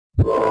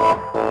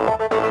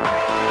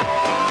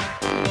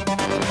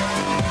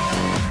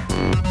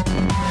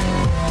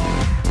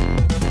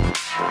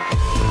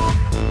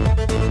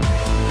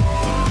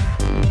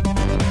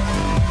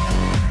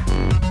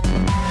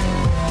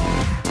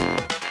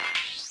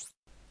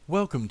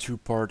Welcome to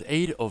part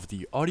 8 of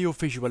the audio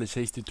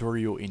visualization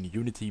tutorial in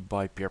Unity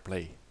by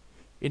PeerPlay.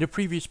 In the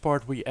previous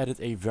part we added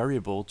a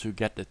variable to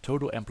get the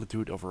total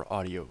amplitude of our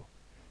audio.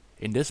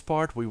 In this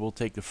part we will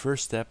take the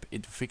first step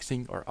into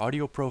fixing our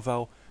audio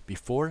profile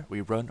before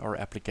we run our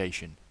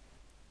application.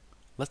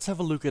 Let's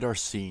have a look at our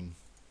scene.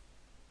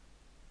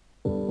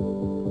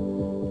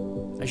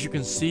 As you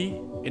can see,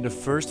 in the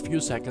first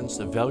few seconds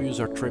the values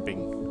are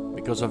tripping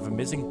because of a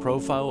missing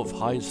profile of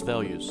highest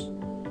values.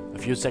 A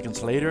few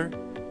seconds later,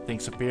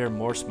 things appear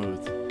more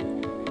smooth.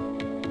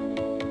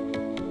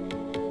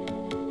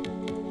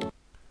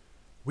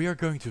 We are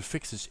going to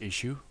fix this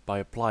issue by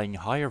applying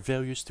higher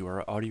values to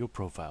our audio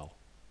profile.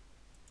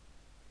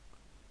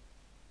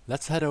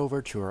 Let's head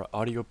over to our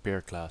audio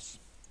pair class.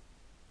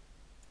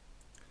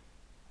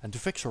 And to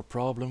fix our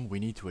problem we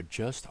need to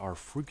adjust our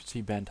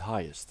frequency band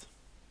highest.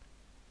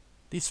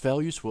 These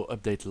values will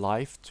update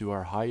live to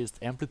our highest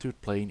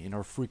amplitude plane in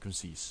our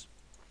frequencies.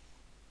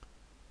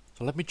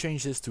 So let me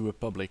change this to a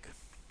public,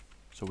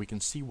 so we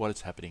can see what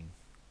is happening.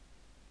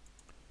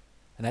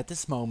 And at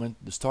this moment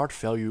the start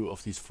value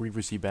of these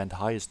frequency band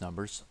highest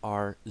numbers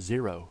are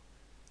 0.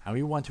 And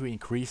we want to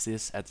increase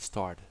this at the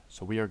start.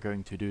 So we are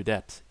going to do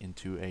that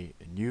into a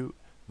new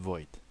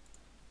void.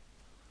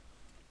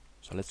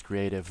 So let's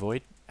create a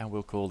void and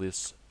we'll call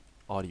this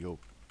audio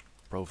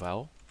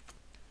profile.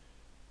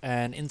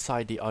 And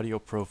inside the audio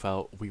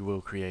profile we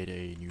will create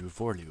a new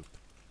for loop.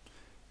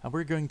 And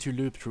we're going to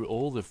loop through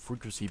all the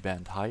frequency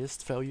band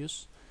highest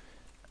values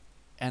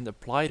and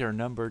apply their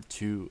number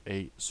to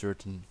a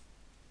certain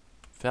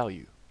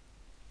value.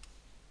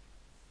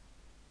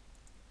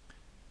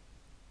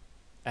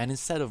 And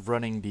instead of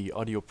running the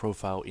audio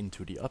profile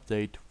into the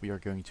update, we are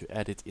going to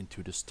add it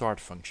into the start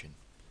function.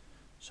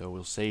 So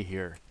we'll say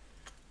here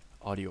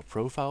audio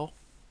profile.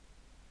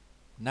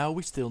 Now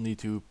we still need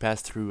to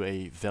pass through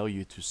a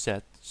value to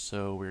set,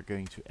 so we're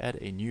going to add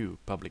a new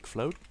public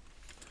float.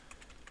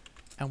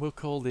 And we'll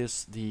call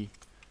this the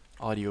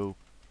audio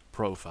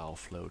profile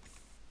float.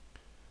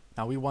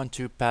 Now we want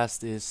to pass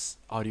this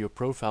audio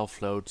profile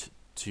float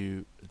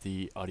to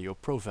the audio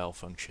profile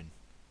function.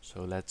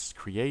 So let's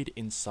create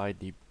inside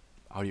the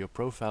audio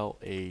profile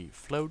a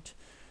float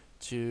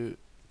to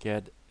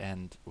get,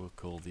 and we'll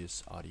call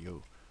this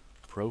audio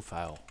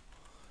profile.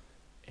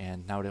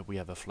 And now that we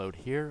have a float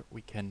here,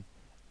 we can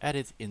add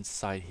it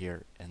inside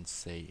here and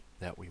say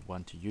that we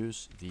want to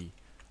use the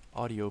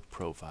audio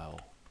profile.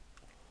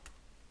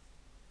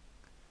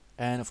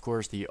 And of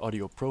course the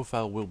audio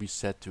profile will be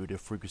set to the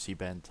frequency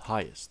band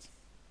highest.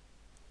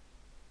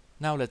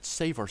 Now let's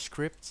save our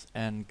script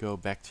and go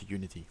back to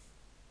Unity.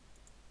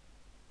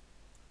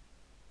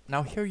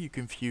 Now here you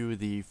can view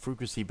the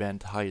frequency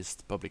band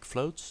highest public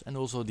floats and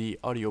also the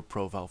audio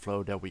profile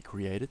float that we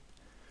created.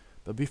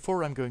 But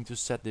before I'm going to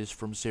set this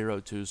from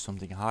 0 to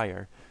something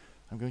higher,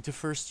 I'm going to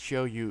first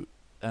show you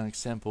an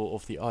example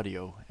of the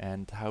audio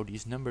and how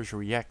these numbers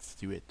react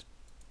to it.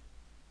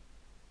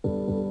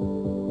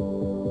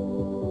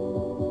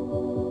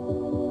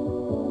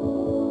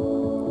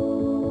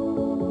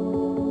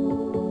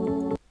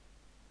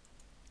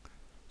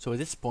 So at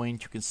this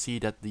point you can see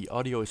that the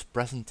audio is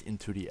present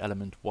into the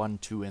element 1,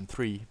 2 and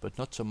 3, but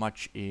not so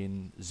much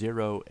in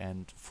 0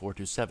 and 4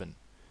 to 7.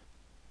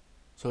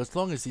 So as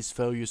long as these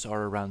values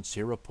are around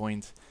 0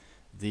 point,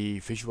 the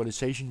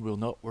visualization will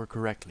not work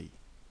correctly.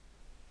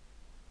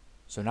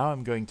 So now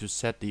I'm going to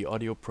set the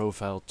audio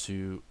profile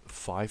to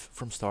 5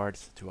 from start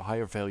to a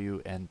higher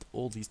value, and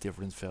all these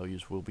different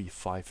values will be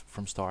 5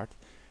 from start,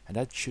 and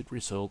that should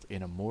result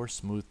in a more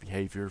smooth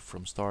behavior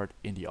from start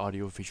in the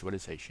audio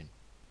visualization.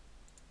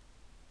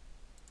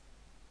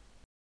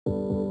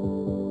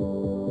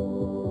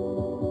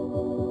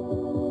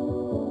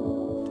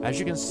 As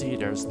you can see,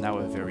 there's now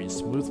a very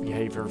smooth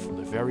behavior from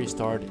the very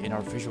start in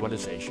our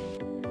visualization.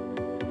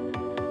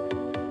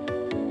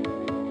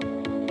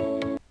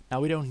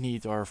 Now we don't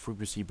need our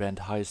frequency band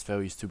highest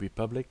values to be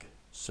public,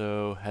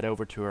 so head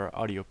over to our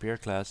audio pair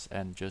class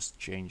and just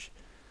change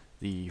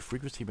the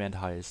frequency band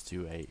highest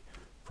to a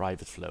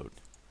private float.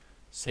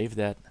 Save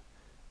that,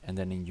 and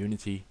then in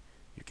Unity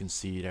you can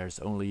see there's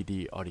only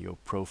the audio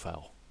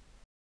profile.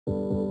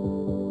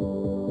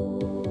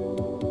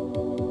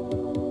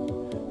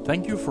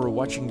 Thank you for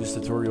watching this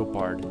tutorial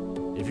part.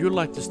 If you'd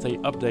like to stay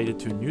updated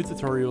to new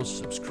tutorials,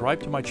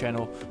 subscribe to my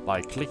channel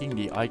by clicking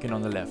the icon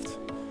on the left.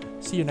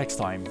 See you next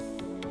time.